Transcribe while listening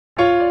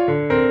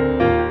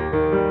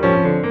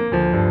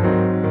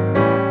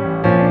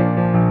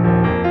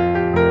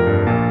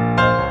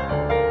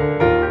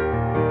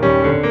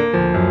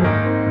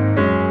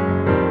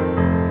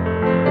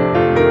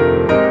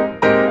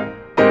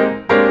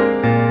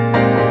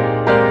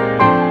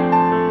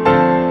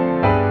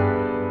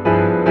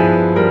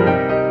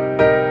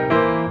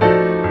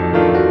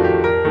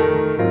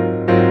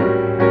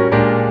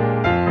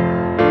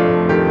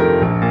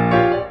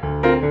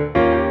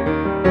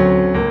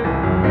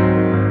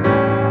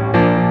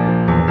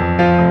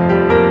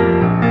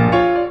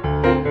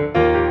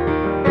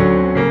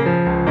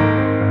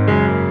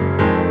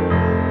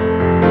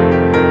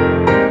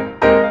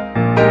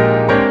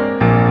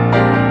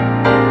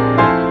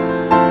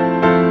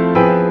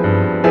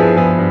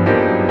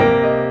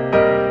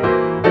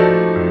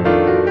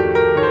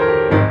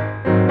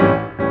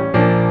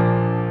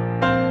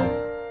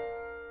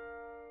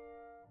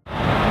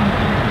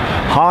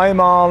Hi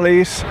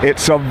Marlies,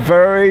 it's a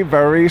very,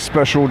 very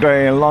special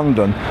day in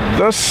London.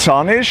 The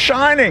sun is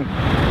shining.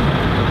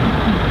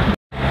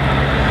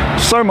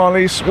 So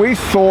Marlies, we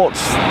thought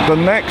the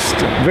next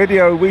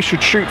video we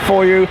should shoot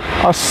for you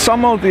are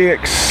some of the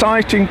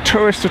exciting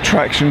tourist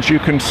attractions you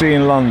can see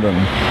in London.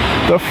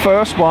 The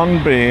first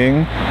one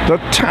being the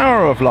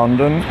Tower of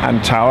London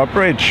and Tower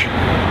Bridge.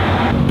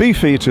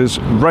 Beefeaters,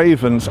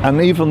 ravens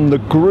and even the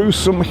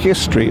gruesome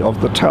history of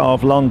the Tower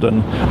of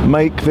London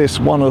make this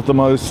one of the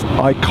most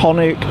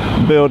iconic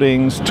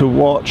buildings to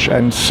watch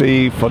and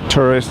see for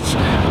tourists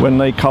when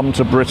they come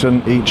to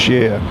Britain each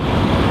year.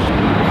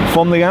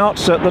 From the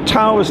outset, the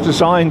tower was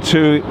designed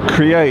to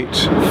create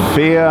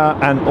fear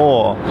and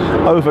awe.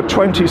 Over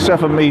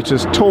 27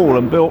 meters tall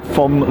and built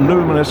from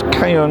luminous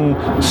Caen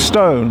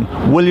stone,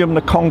 William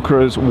the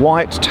Conqueror's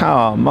White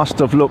Tower must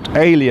have looked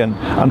alien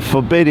and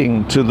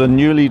forbidding to the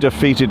newly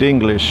defeated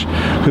English,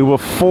 who were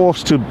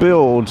forced to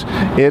build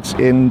it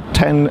in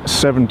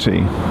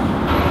 1070.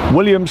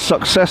 William's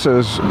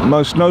successors,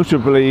 most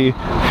notably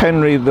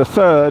Henry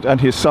III and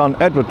his son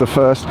Edward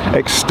I,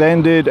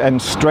 extended and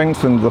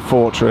strengthened the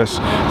fortress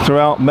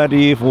throughout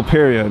medieval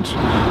period.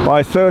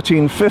 By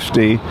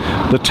 1350,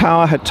 the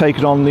tower had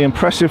taken on the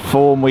impressive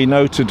form we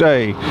know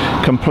today,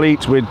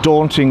 complete with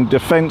daunting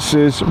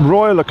defences,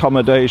 royal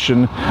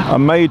accommodation, a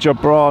major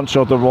branch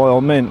of the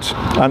Royal Mint,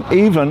 and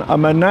even a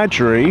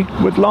menagerie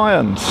with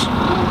lions.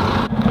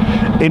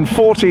 In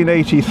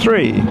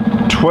 1483,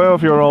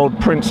 12-year-old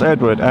Prince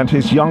Edward and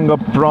his younger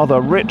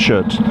brother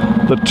Richard,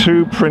 the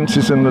two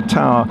princes in the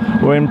tower,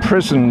 were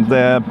imprisoned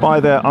there by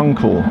their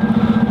uncle,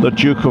 the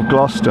Duke of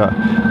Gloucester,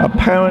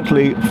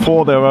 apparently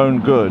for their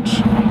own good.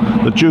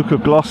 The Duke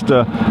of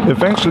Gloucester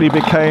eventually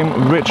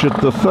became Richard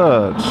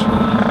III.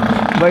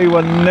 They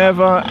were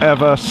never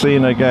ever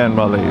seen again,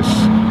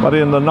 Marlies. But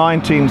in the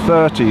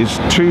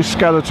 1930s, two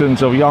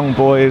skeletons of young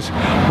boys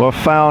were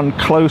found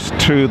close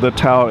to the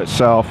tower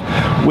itself,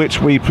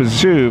 which we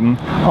presume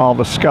are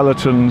the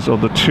skeletons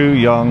of the two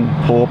young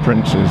poor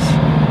princes.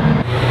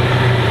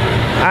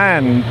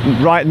 And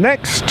right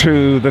next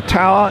to the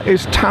tower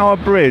is Tower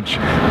Bridge,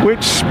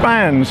 which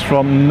spans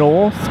from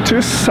north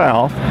to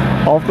south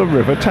of the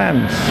River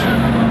Thames.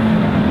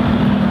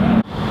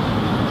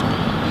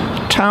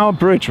 Tower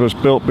Bridge was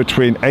built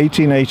between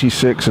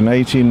 1886 and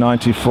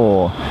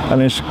 1894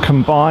 and is a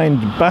combined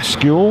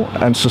bascule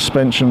and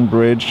suspension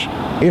bridge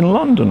in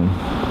London.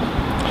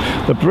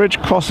 The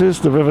bridge crosses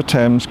the River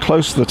Thames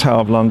close to the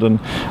Tower of London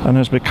and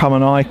has become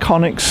an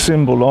iconic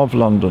symbol of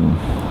London.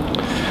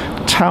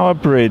 Tower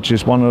Bridge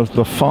is one of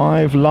the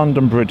 5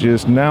 London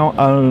bridges now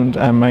owned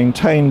and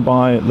maintained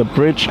by the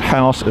Bridge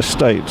House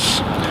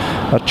Estates,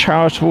 a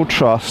charitable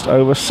trust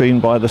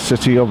overseen by the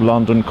City of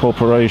London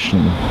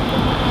Corporation.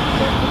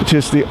 It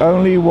is the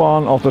only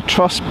one of the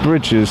trust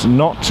bridges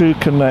not to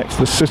connect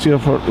the City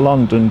of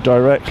London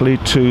directly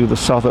to the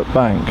Southwark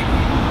Bank.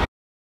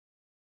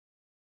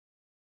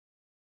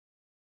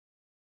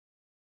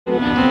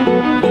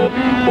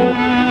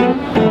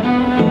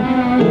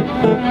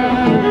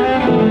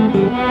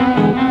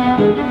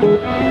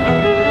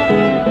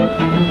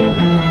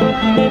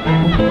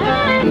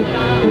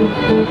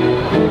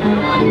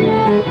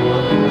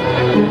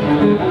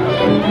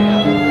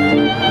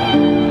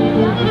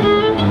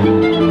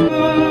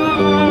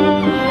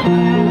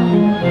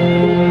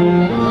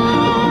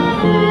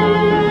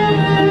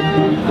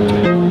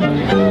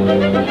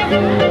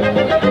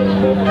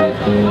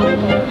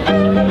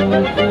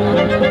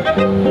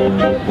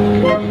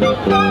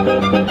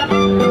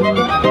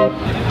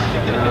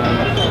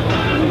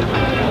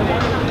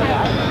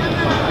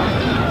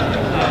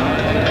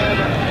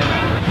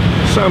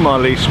 So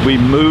Marlies, we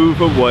move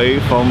away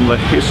from the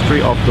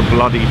history of the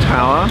Bloody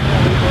Tower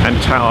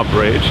and Tower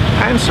Bridge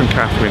and St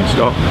Catherine's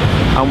Dock,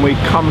 and we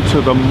come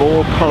to the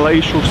more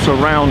palatial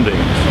surroundings.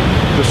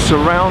 The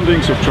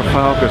surroundings of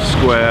Trafalgar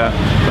Square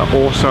that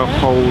also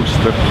holds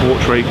the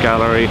Portrait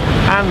Gallery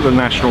and the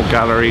National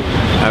Gallery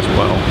as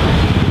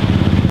well.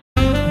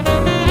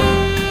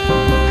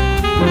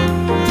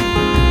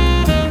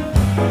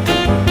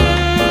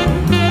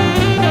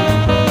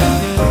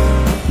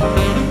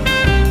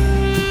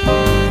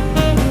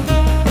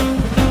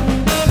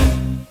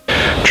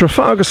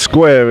 Trafalgar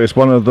Square is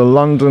one of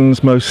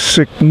London's most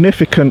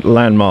significant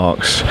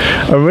landmarks.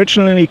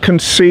 Originally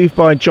conceived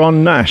by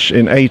John Nash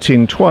in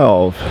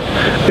 1812,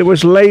 it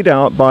was laid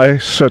out by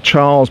Sir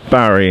Charles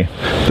Barry,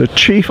 the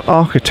chief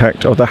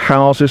architect of the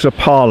Houses of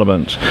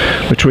Parliament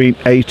between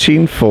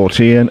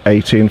 1840 and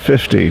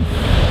 1850.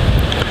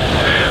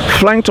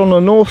 Flanked on the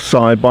north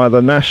side by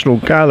the National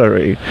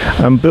Gallery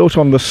and built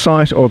on the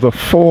site of the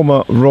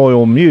former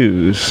Royal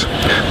Mews,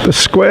 the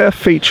square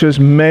features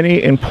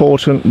many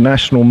important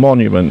national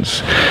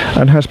monuments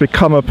and has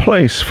become a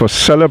place for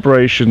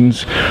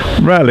celebrations,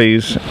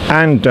 rallies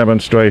and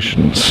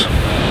demonstrations.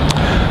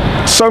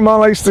 So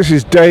Marlies, this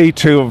is day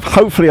 2 of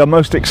hopefully a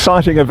most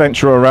exciting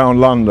adventure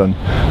around London.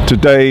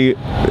 Today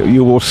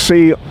you will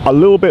see a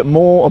little bit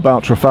more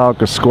about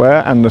Trafalgar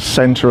Square and the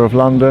centre of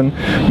London.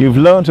 You've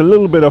learned a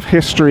little bit of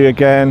history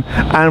again,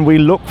 and we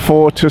look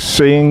forward to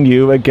seeing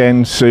you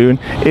again soon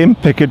in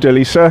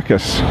Piccadilly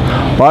Circus.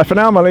 Bye for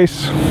now,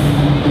 Marlies.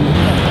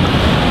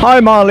 Hi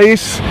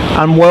Marlies,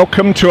 and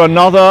welcome to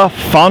another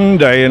fun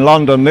day in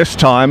London this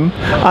time,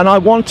 and I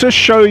want to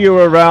show you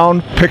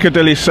around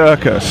Piccadilly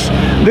Circus.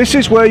 This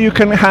is where you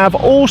can have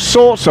all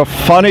sorts of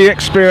funny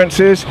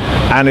experiences,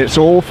 and it's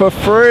all for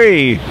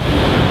free.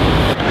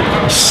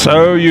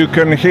 So you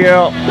can hear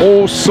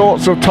all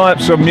sorts of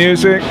types of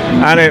music,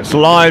 and it's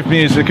live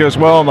music as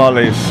well,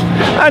 Marlies.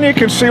 And you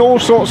can see all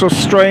sorts of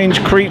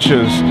strange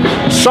creatures,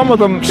 some of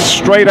them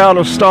straight out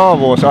of Star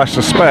Wars, I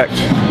suspect.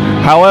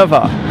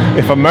 However,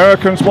 if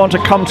Americans want to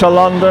come to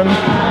London,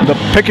 the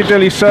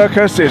Piccadilly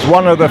Circus is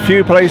one of the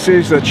few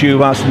places that you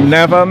must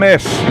never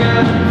miss.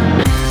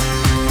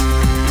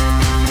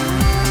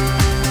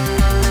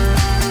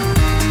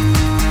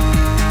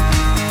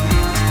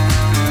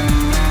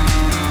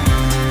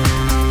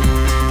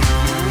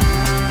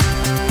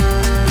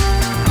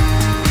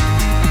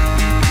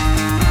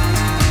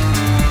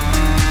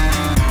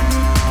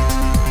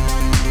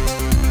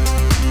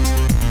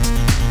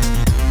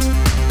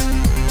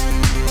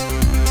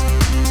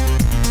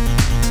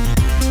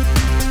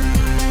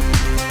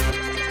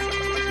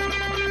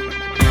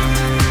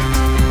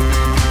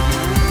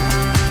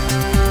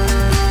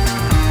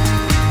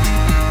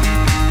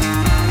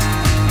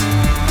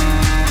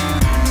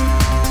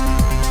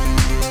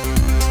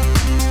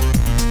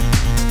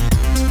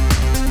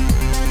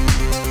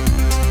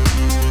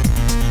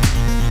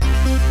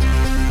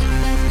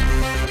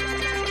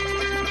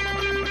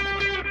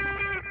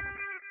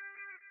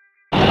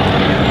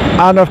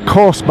 And of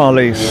course,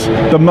 Marlies,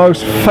 the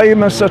most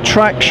famous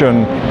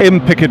attraction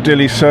in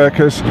Piccadilly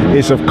Circus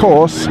is, of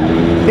course,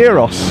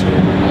 Eros.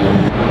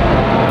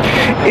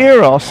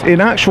 Eros,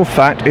 in actual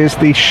fact, is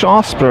the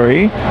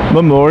Shaftesbury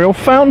Memorial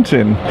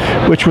Fountain,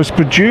 which was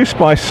produced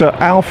by Sir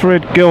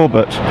Alfred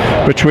Gilbert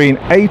between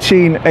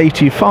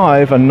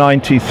 1885 and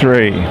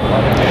 93.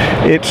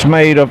 It's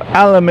made of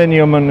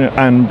aluminium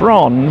and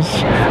bronze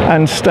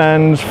and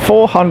stands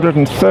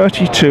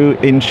 432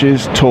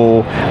 inches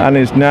tall and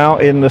is now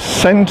in the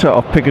centre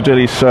of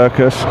Piccadilly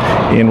Circus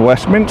in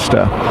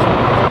Westminster.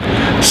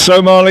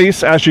 So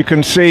Marlies, as you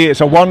can see,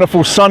 it's a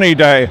wonderful sunny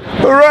day.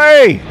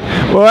 Hooray!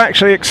 We're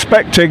actually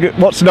expecting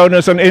what's known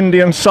as an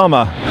Indian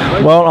summer.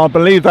 Well, I'll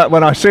believe that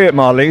when I see it,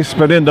 Marlies,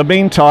 but in the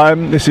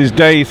meantime, this is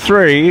day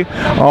 3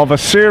 of a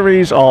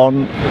series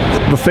on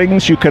the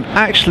things you can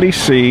actually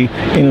see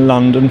in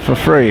London for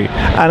free.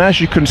 And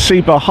as you can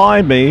see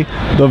behind me,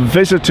 the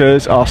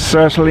visitors are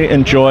certainly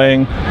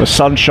enjoying the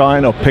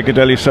sunshine of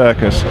Piccadilly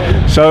Circus.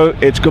 So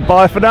it's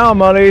goodbye for now,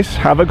 Marlies.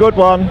 Have a good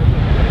one.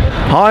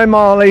 Hi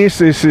Marlies,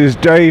 this is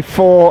day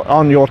 4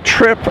 on your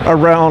trip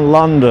around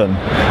London.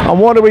 And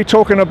what are we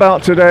talking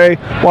about today?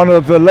 One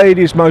of the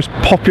ladies' most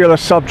popular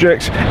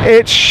subjects.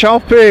 It's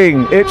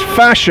shopping, it's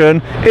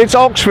fashion, it's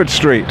Oxford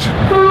Street.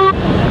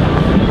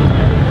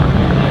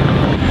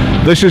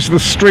 This is the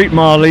street,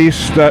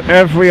 Marlies, that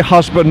every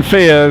husband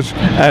fears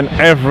and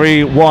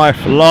every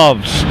wife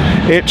loves.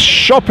 It's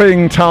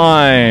shopping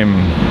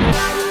time.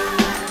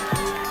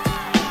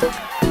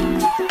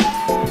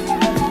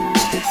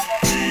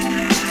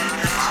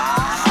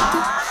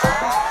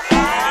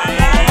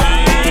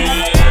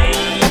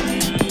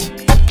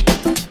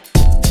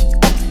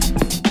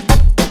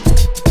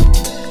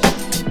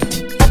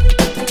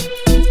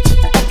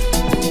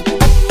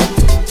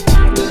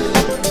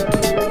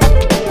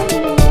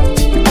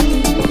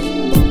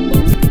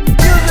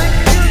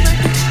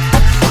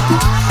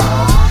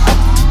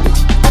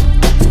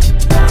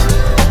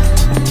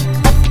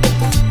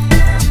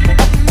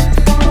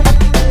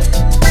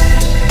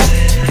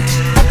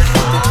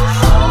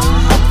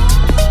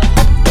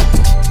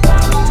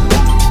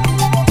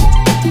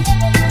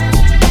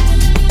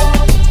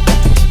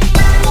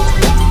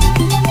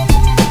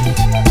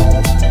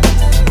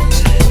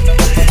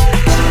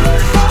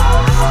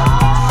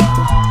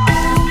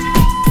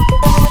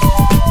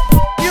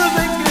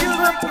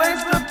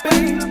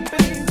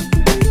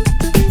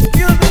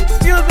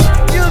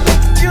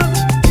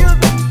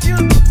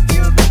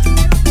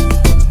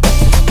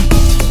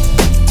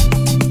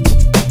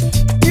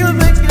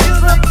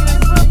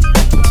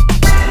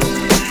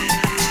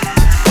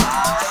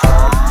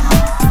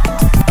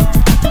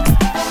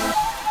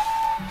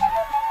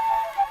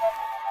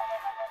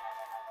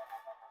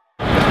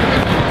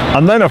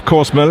 And then, of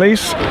course,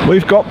 Marlies,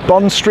 we've got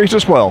Bond Street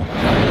as well.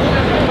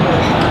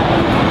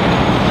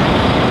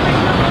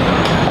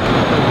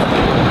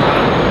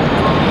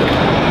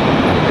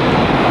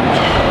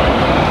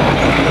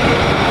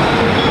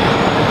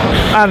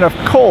 And of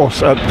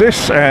course, at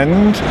this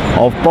end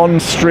of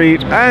Bond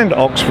Street and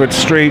Oxford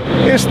Street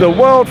is the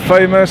world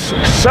famous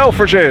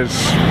Selfridges.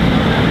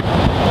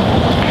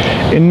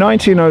 In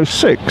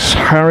 1906,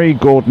 Harry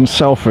Gordon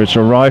Selfridge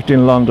arrived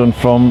in London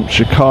from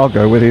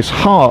Chicago with his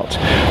heart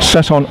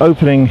set on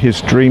opening his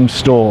dream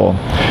store.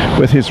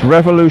 With his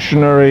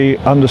revolutionary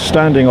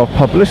understanding of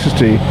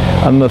publicity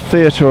and the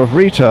theatre of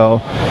retail,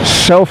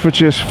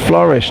 Selfridges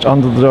flourished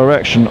under the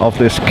direction of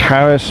this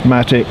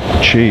charismatic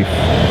chief.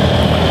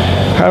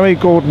 Harry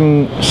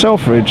Gordon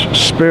Selfridge's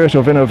spirit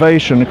of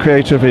innovation and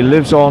creativity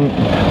lives on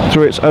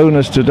through its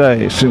owners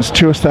today. Since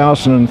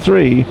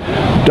 2003,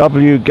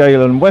 W.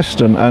 Galen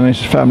Weston and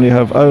his family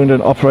have owned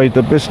and operated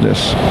the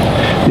business.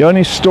 The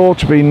only store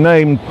to be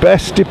named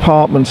best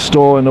department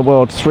store in the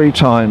world 3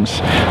 times.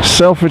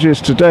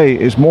 Selfridges today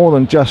is more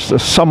than just a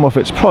sum of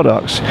its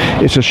products.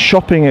 It's a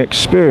shopping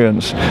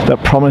experience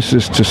that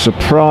promises to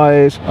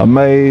surprise,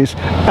 amaze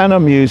and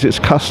amuse its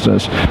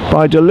customers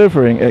by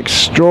delivering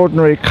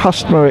extraordinary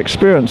customer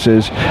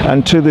experiences,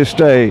 and to this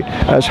day,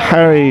 as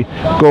Harry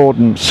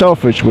Gordon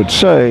Selfridge would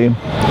say,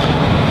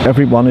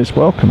 everyone is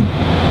welcome.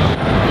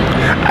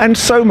 And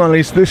so,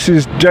 Mullies, this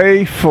is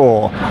day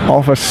 4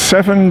 of a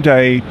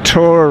 7-day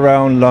tour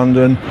around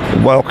London.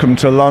 Welcome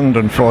to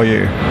London for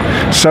you.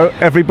 So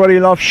everybody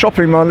loves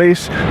shopping,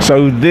 Mullies.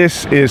 So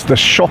this is the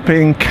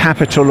shopping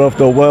capital of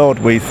the world,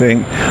 we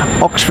think.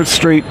 Oxford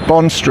Street,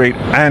 Bond Street,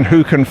 and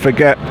who can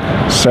forget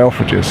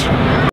Selfridges.